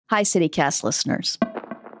Hi, CityCast listeners.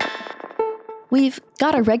 We've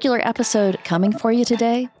got a regular episode coming for you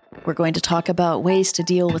today. We're going to talk about ways to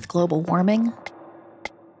deal with global warming.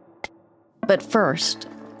 But first,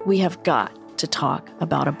 we have got to talk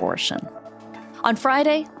about abortion. On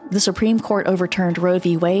Friday, the Supreme Court overturned Roe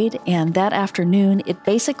v. Wade, and that afternoon, it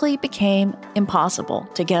basically became impossible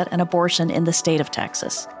to get an abortion in the state of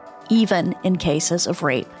Texas, even in cases of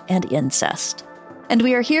rape and incest. And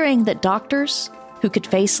we are hearing that doctors who could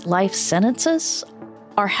face life sentences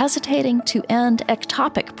are hesitating to end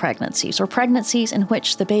ectopic pregnancies or pregnancies in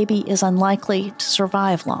which the baby is unlikely to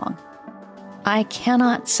survive long. I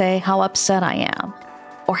cannot say how upset I am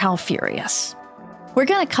or how furious. We're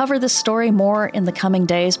going to cover this story more in the coming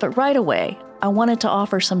days, but right away, I wanted to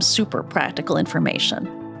offer some super practical information.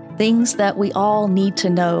 Things that we all need to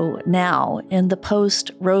know now in the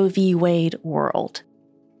post-Roe v. Wade world.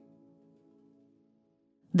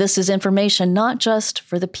 This is information not just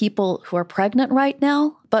for the people who are pregnant right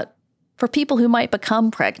now, but for people who might become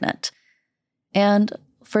pregnant, and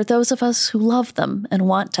for those of us who love them and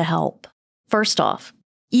want to help. First off,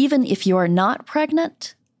 even if you are not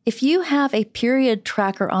pregnant, if you have a period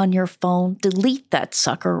tracker on your phone, delete that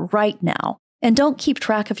sucker right now. And don't keep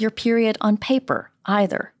track of your period on paper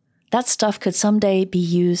either. That stuff could someday be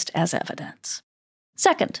used as evidence.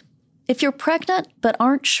 Second, if you're pregnant but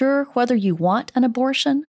aren't sure whether you want an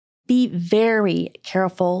abortion, be very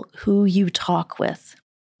careful who you talk with.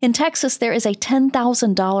 In Texas, there is a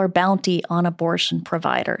 $10,000 bounty on abortion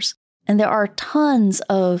providers, and there are tons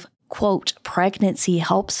of, quote, pregnancy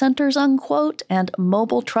help centers, unquote, and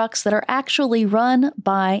mobile trucks that are actually run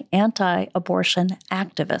by anti-abortion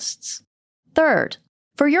activists. Third,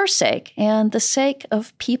 for your sake and the sake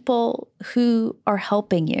of people who are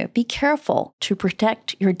helping you, be careful to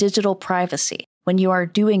protect your digital privacy when you are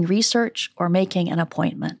doing research or making an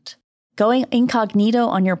appointment. Going incognito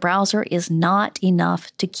on your browser is not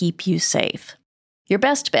enough to keep you safe. Your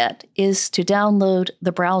best bet is to download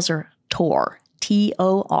the browser Tor,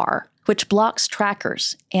 T-O-R, which blocks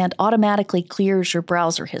trackers and automatically clears your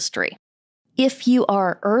browser history. If you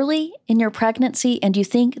are early in your pregnancy and you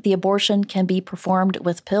think the abortion can be performed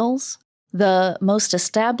with pills, the most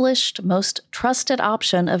established, most trusted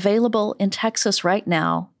option available in Texas right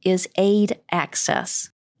now is aid access.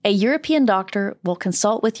 A European doctor will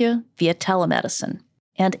consult with you via telemedicine,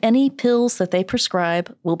 and any pills that they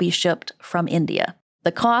prescribe will be shipped from India.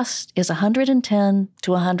 The cost is $110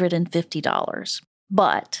 to $150.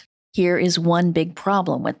 But here is one big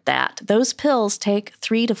problem with that. Those pills take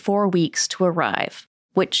 3 to 4 weeks to arrive,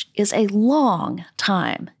 which is a long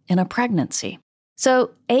time in a pregnancy.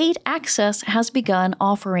 So Aid Access has begun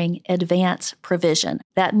offering advance provision.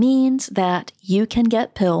 That means that you can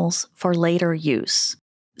get pills for later use.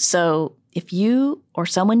 So if you or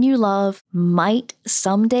someone you love might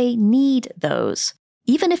someday need those,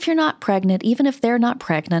 even if you're not pregnant, even if they're not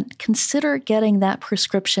pregnant, consider getting that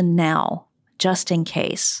prescription now, just in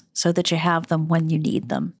case, so that you have them when you need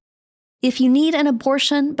them. If you need an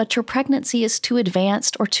abortion, but your pregnancy is too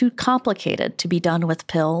advanced or too complicated to be done with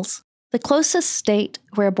pills, the closest state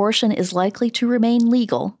where abortion is likely to remain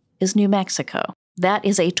legal is New Mexico. That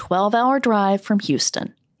is a 12-hour drive from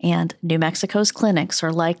Houston, and New Mexico's clinics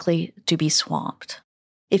are likely to be swamped.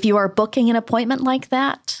 If you are booking an appointment like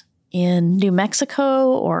that in New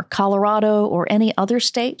Mexico or Colorado or any other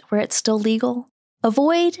state where it's still legal,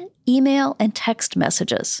 avoid email and text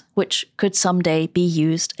messages, which could someday be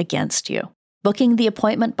used against you. Booking the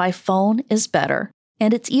appointment by phone is better,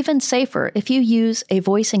 and it's even safer if you use a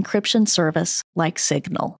voice encryption service like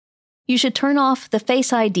Signal. You should turn off the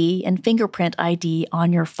Face ID and fingerprint ID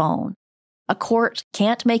on your phone. A court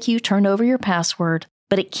can't make you turn over your password,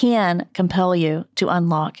 but it can compel you to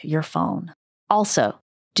unlock your phone. Also,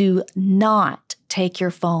 do not take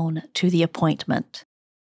your phone to the appointment.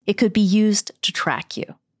 It could be used to track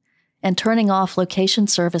you, and turning off location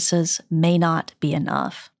services may not be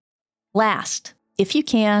enough. Last, if you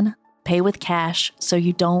can, pay with cash so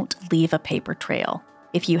you don't leave a paper trail.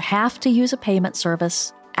 If you have to use a payment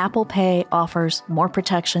service, Apple Pay offers more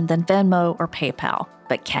protection than Venmo or PayPal,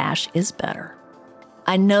 but cash is better.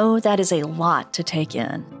 I know that is a lot to take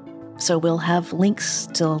in, so we'll have links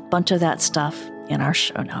to a bunch of that stuff in our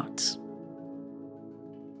show notes.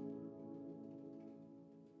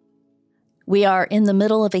 We are in the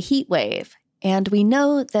middle of a heat wave, and we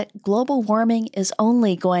know that global warming is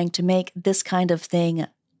only going to make this kind of thing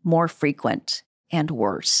more frequent and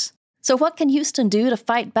worse. So what can Houston do to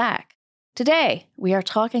fight back? Today, we are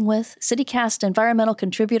talking with CityCast environmental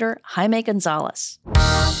contributor Jaime Gonzalez.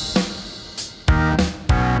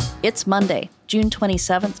 It's Monday, June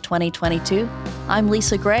 27th, 2022. I'm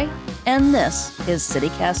Lisa Gray, And this is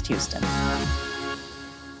CityCast Houston.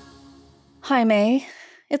 Hi, May.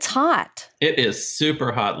 It's hot. It is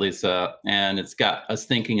super hot, Lisa, and it's got us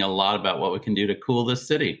thinking a lot about what we can do to cool this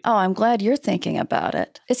city. Oh, I'm glad you're thinking about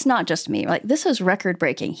it. It's not just me. Like, this is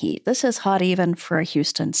record-breaking heat. This is hot even for a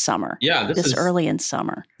Houston summer. Yeah, this is early in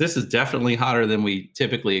summer. This is definitely hotter than we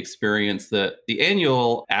typically experience. The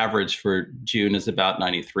annual average for June is about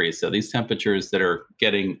 93. So these temperatures that are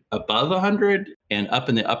getting above 100 and up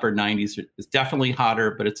in the upper 90s is definitely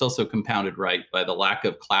hotter, but it's also compounded, right, by the lack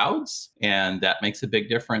of clouds, and that makes a big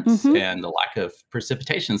difference, and the lack of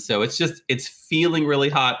precipitation. So it's feeling really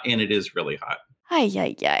hot, and it is really hot.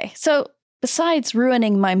 Ay. So besides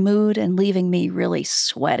ruining my mood and leaving me really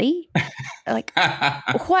sweaty, like,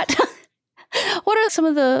 what are some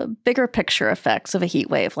of the bigger picture effects of a heat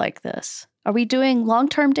wave like this? Are we doing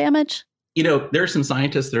long-term damage? You know, there are some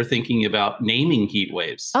scientists that are thinking about naming heat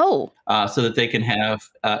waves. So that they can have,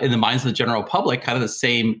 in the minds of the general public, kind of the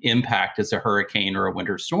same impact as a hurricane or a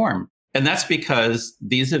winter storm. And that's because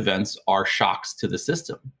these events are shocks to the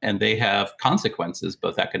system, and they have consequences,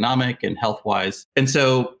 both economic and health-wise. And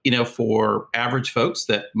so, you know, for average folks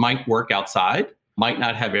that might work outside, might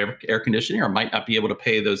not have air conditioning, or might not be able to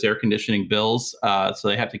pay those air conditioning bills, so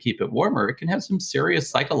they have to keep it warmer, it can have some serious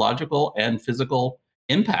psychological and physical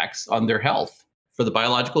impacts on their health. For the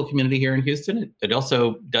biological community here in Houston, it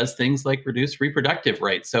also does things like reduce reproductive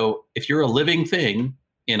rates. So if you're a living thing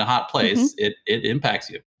in a hot place, it impacts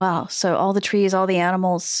you. Wow. So all the trees, all the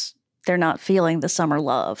animals, they're not feeling the summer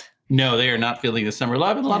love. No, they are not feeling the summer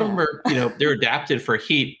love. And a lot of them are, you know, they're adapted for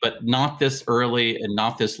heat, but not this early and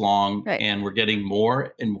not this long. Right. And we're getting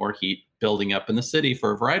more and more heat building up in the city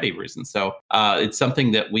for a variety of reasons. So it's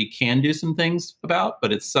something that we can do some things about,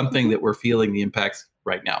 but it's something that we're feeling the impacts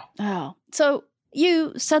right now. Oh, so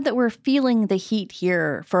you said that we're feeling the heat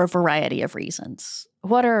here for a variety of reasons.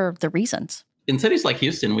 What are the reasons? In cities like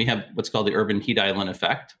Houston, we have what's called the urban heat island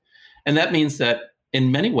effect. And that means that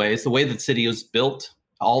in many ways, the way the city is built,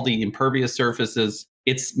 all the impervious surfaces,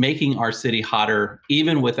 it's making our city hotter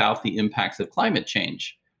even without the impacts of climate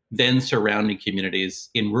change than surrounding communities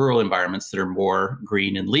in rural environments that are more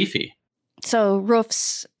green and leafy. So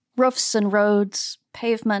roofs and roads,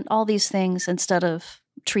 pavement, all these things instead of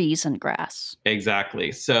trees and grass.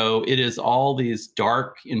 Exactly. So it is all these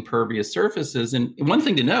dark, impervious surfaces. And one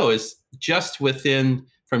thing to know is just from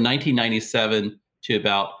 1997 to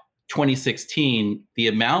about 2016, the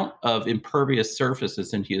amount of impervious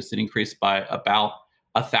surfaces in Houston increased by about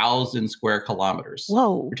 1,000 square kilometers.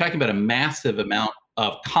 Whoa. We're talking about a massive amount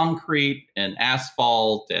of concrete and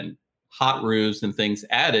asphalt and hot roofs and things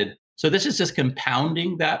added. So this is just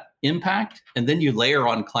compounding that impact. And then you layer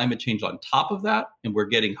on climate change on top of that, and we're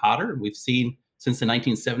getting hotter. And we've seen since the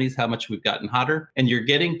 1970s how much we've gotten hotter. And you're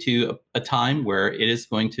getting to a time where it is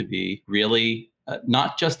going to be really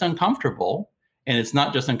not just uncomfortable. And it's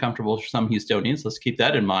not just uncomfortable for some Houstonians. Let's keep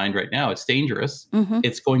that in mind right now. It's dangerous.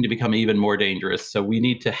 It's going to become even more dangerous. So we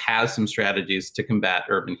need to have some strategies to combat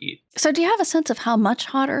urban heat. So do you have a sense of how much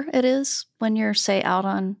hotter it is when you're, say, out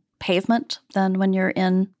on pavement than when you're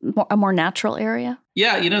in a more natural area?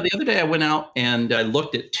 Yeah, you know, the other day I went out and I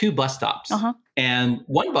looked at 2 bus stops. And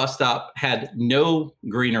one bus stop had no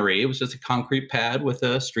greenery. It was just a concrete pad with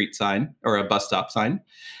a street sign or a bus stop sign.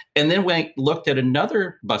 And then we looked at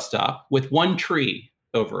another bus stop with 1 tree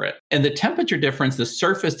over it. And the temperature difference, the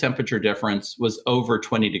surface temperature difference was over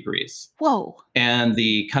 20 degrees. Whoa. And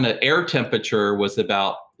the kind of air temperature was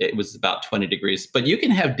about 20 degrees. But you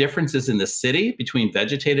can have differences in the city between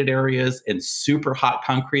vegetated areas and super hot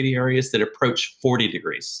concrete areas that approach 40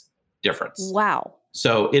 degrees difference. Wow.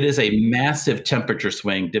 So it is a massive temperature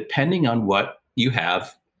swing depending on what you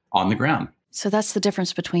have on the ground. So that's the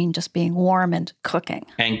difference between just being warm and cooking.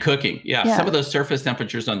 And cooking, yeah. Some of those surface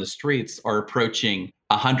temperatures on the streets are approaching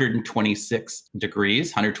 126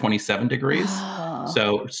 degrees, 127 degrees.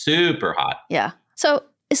 So super hot. Yeah. So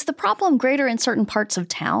is the problem greater in certain parts of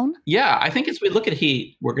town? Yeah, I think as we look at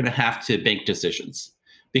heat, we're going to have to make decisions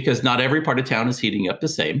because not every part of town is heating up the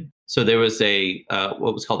same. So there was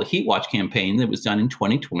what was called a heat watch campaign that was done in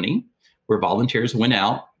 2020, where volunteers went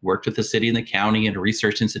out, worked with the city and the county and a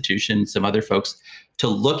research institution, some other folks, to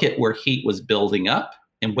look at where heat was building up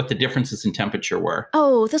and what the differences in temperature were.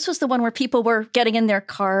 Oh, this was the one where people were getting in their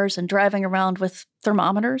cars and driving around with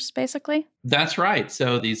thermometers, basically? That's right.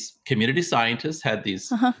 So these community scientists had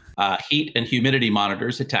these heat and humidity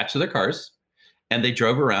monitors attached to their cars, and they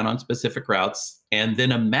drove around on specific routes. And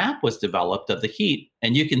then a map was developed of the heat,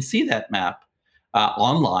 and you can see that map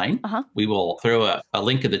online. We will throw a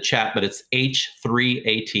link in the chat, but it's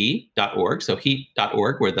h3at.org. So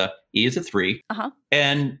heat.org, where the E is a 3.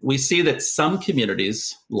 And we see that some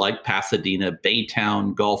communities like Pasadena,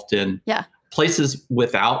 Baytown, Gulfton, places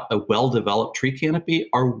without a well-developed tree canopy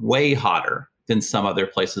are way hotter than some other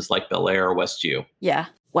places like Bel Air or Westview. Yeah.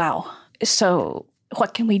 Wow. So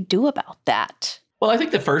what can we do about that? Well, I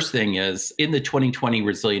think the first thing is in the 2020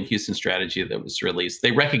 Resilient Houston strategy that was released,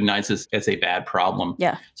 they recognize this as a bad problem.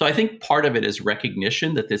 Yeah. So I think part of it is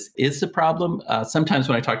recognition that this is a problem. Sometimes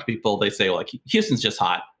when I talk to people, they say, like, Houston's just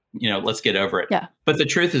hot. Let's get over it. Yeah. But the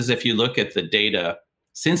truth is, if you look at the data,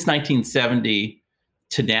 since 1970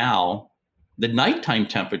 to now, the nighttime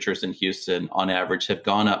temperatures in Houston on average have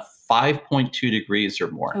gone up 5.2 degrees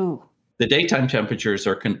or more. Ooh. The daytime temperatures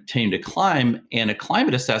are continuing to climb, and a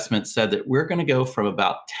climate assessment said that we're going to go from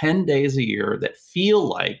about 10 days a year that feel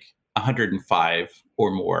like 105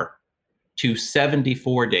 or more to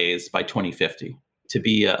 74 days by 2050. To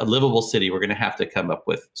be a livable city, we're going to have to come up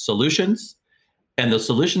with solutions, and those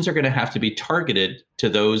solutions are going to have to be targeted to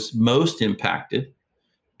those most impacted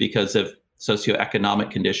because of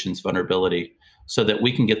socioeconomic conditions, vulnerability, so that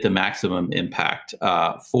we can get the maximum impact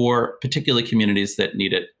for particularly communities that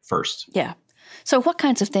need it first. Yeah. So what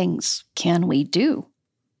kinds of things can we do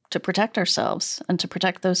to protect ourselves and to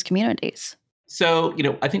protect those communities? So,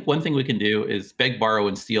 I think one thing we can do is beg, borrow,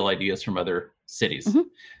 and steal ideas from other cities.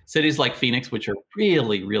 Cities like Phoenix, which are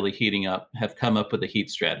really, really heating up, have come up with a heat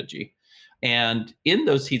strategy. And in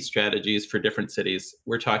those heat strategies for different cities,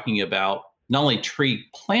 we're talking about not only tree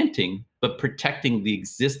planting, but protecting the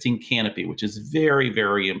existing canopy, which is very,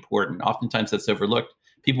 very important. Oftentimes that's overlooked.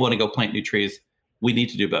 People want to go plant new trees. We need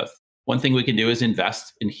to do both. One thing we can do is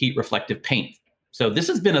invest in heat reflective paint. So this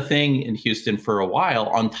has been a thing in Houston for a while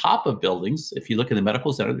on top of buildings. If you look at the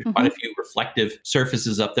medical center, there's quite a few reflective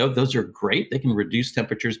surfaces up there. Those are great. They can reduce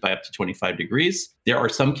temperatures by up to 25 degrees. There are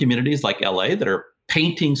some communities like LA that are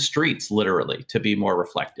painting streets literally to be more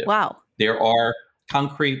reflective. Wow. There are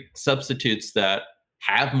concrete substitutes that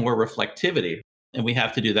have more reflectivity, and we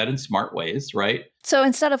have to do that in smart ways, right? So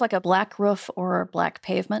instead of like a black roof or a black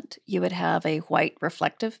pavement, you would have a white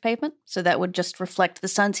reflective pavement, so that would just reflect the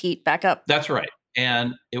sun's heat back up. That's right.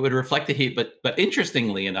 And it would reflect the heat, but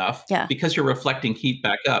interestingly enough, because you're reflecting heat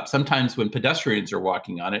back up, sometimes when pedestrians are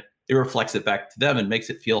walking on it, it reflects it back to them and makes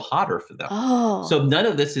it feel hotter for them. Oh. So none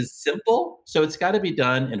of this is simple. So it's got to be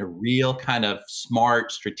done in a real kind of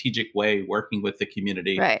smart, strategic way, working with the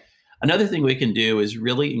community. Right. Another thing we can do is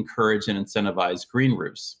really encourage and incentivize green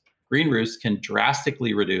roofs. Green roofs can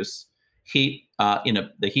drastically reduce heat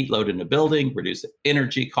the heat load in a building, reduce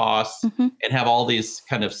energy costs, and have all these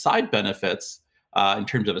kind of side benefits in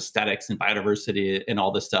terms of aesthetics and biodiversity and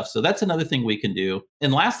all this stuff. So that's another thing we can do.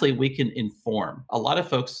 And lastly, we can inform. A lot of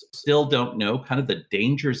folks still don't know kind of the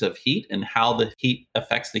dangers of heat and how the heat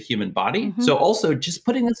affects the human body. So also just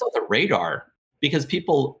putting this on the radar, because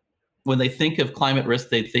people, when they think of climate risk,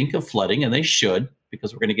 they think of flooding, and they should,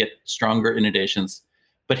 because we're going to get stronger inundations.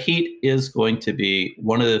 But heat is going to be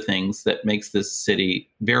one of the things that makes this city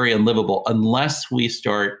very unlivable unless we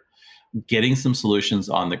start getting some solutions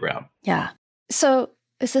on the ground. Yeah. So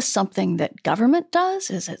is this something that government does?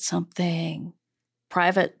 Is it something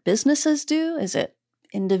private businesses do? Is it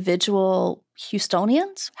individual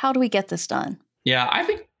Houstonians? How do we get this done? Yeah, I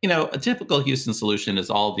think, a typical Houston solution is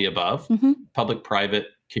all of the above, public-private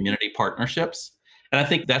community partnerships. And I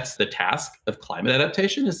think that's the task of climate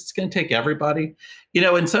adaptation, is it's going to take everybody.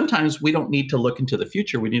 And sometimes we don't need to look into the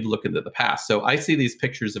future. We need to look into the past. So I see these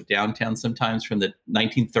pictures of downtown sometimes from the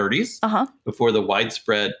 1930s, before the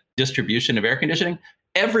widespread distribution of air conditioning.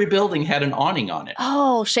 Every building had an awning on it.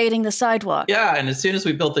 Oh, shading the sidewalk. Yeah. And as soon as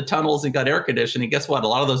we built the tunnels and got air conditioning, guess what? A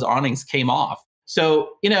lot of those awnings came off. So,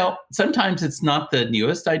 sometimes it's not the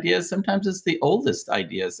newest ideas. Sometimes it's the oldest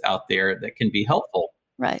ideas out there that can be helpful.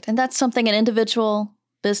 Right. And that's something an individual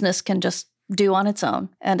business can just do on its own,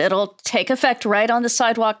 and it'll take effect right on the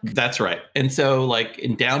sidewalk. That's right. And so like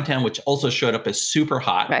in downtown, which also showed up as super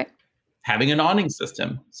hot, right, having an awning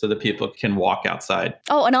system so that people can walk outside.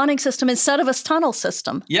 Oh, an awning system instead of a tunnel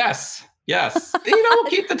system. Yes.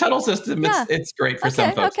 Keep the tunnel system. It's great for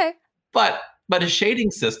some folks. Okay. But a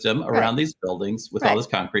shading system around these buildings with all this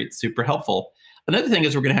concrete, super helpful. Another thing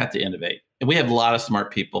is we're going to have to innovate. And we have a lot of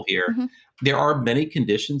smart people here. There are many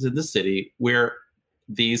conditions in the city where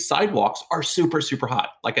these sidewalks are super, super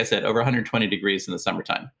hot. Like I said, over 120 degrees in the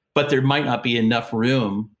summertime. But there might not be enough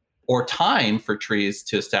room or time for trees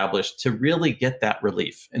to establish to really get that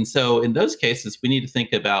relief. And so in those cases, we need to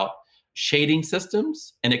think about shading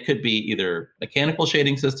systems. And it could be either mechanical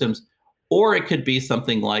shading systems, or it could be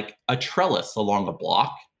something like a trellis along a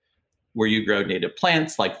block where you grow native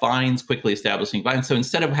plants like vines, quickly establishing vines. So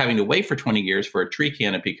instead of having to wait for 20 years for a tree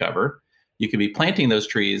canopy cover, you could be planting those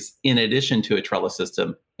trees in addition to a trellis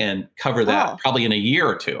system and cover that probably in a year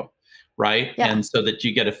or two, right? Yeah. And so that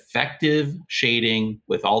you get effective shading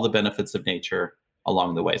with all the benefits of nature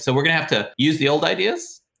along the way. So we're going to have to use the old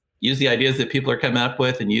ideas, use the ideas that people are coming up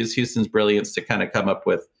with, and use Houston's brilliance to kind of come up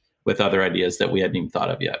with other ideas that we hadn't even thought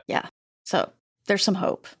of yet. Yeah. So there's some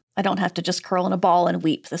hope. I don't have to just curl in a ball and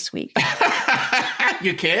weep this week.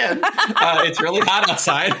 You can. It's really hot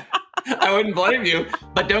outside. I wouldn't blame you,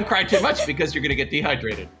 but don't cry too much because you're going to get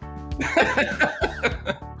dehydrated.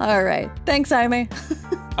 All right. Thanks, Jaime.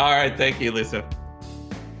 All right. Thank you, Lisa.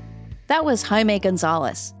 That was Jaime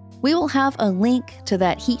Gonzalez. We will have a link to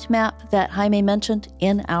that heat map that Jaime mentioned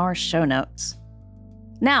in our show notes.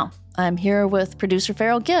 Now, I'm here with producer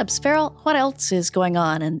Farrell Gibbs. Farrell, what else is going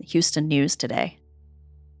on in Houston news today?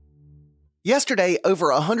 Yesterday,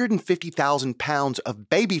 over 150,000 pounds of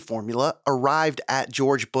baby formula arrived at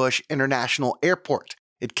George Bush International Airport.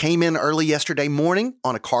 It came in early yesterday morning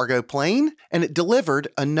on a cargo plane, and it delivered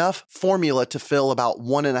enough formula to fill about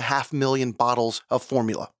 1.5 million bottles of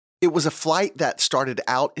formula. It was a flight that started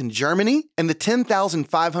out in Germany, and the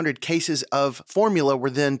 10,500 cases of formula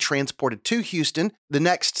were then transported to Houston, the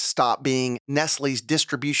next stop being Nestle's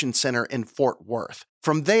distribution center in Fort Worth.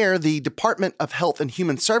 From there, the Department of Health and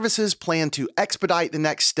Human Services planned to expedite the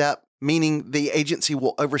next step, meaning the agency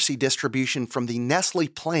will oversee distribution from the Nestle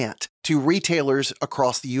plant to retailers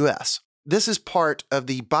across the U.S. This is part of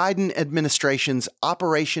the Biden administration's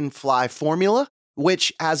Operation Fly Formula,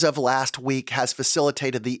 which, as of last week, has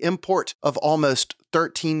facilitated the import of almost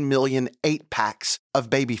 13 million 8-packs of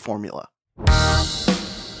baby formula.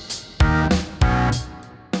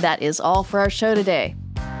 That is all for our show today.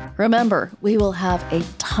 Remember, we will have a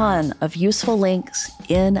ton of useful links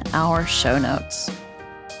in our show notes.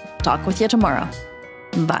 Talk with you tomorrow.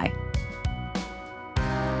 Bye.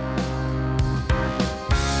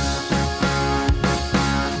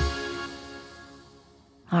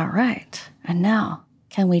 All right. And now,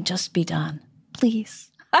 can we just be done?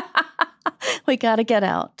 Please. We got to get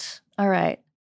out. All right.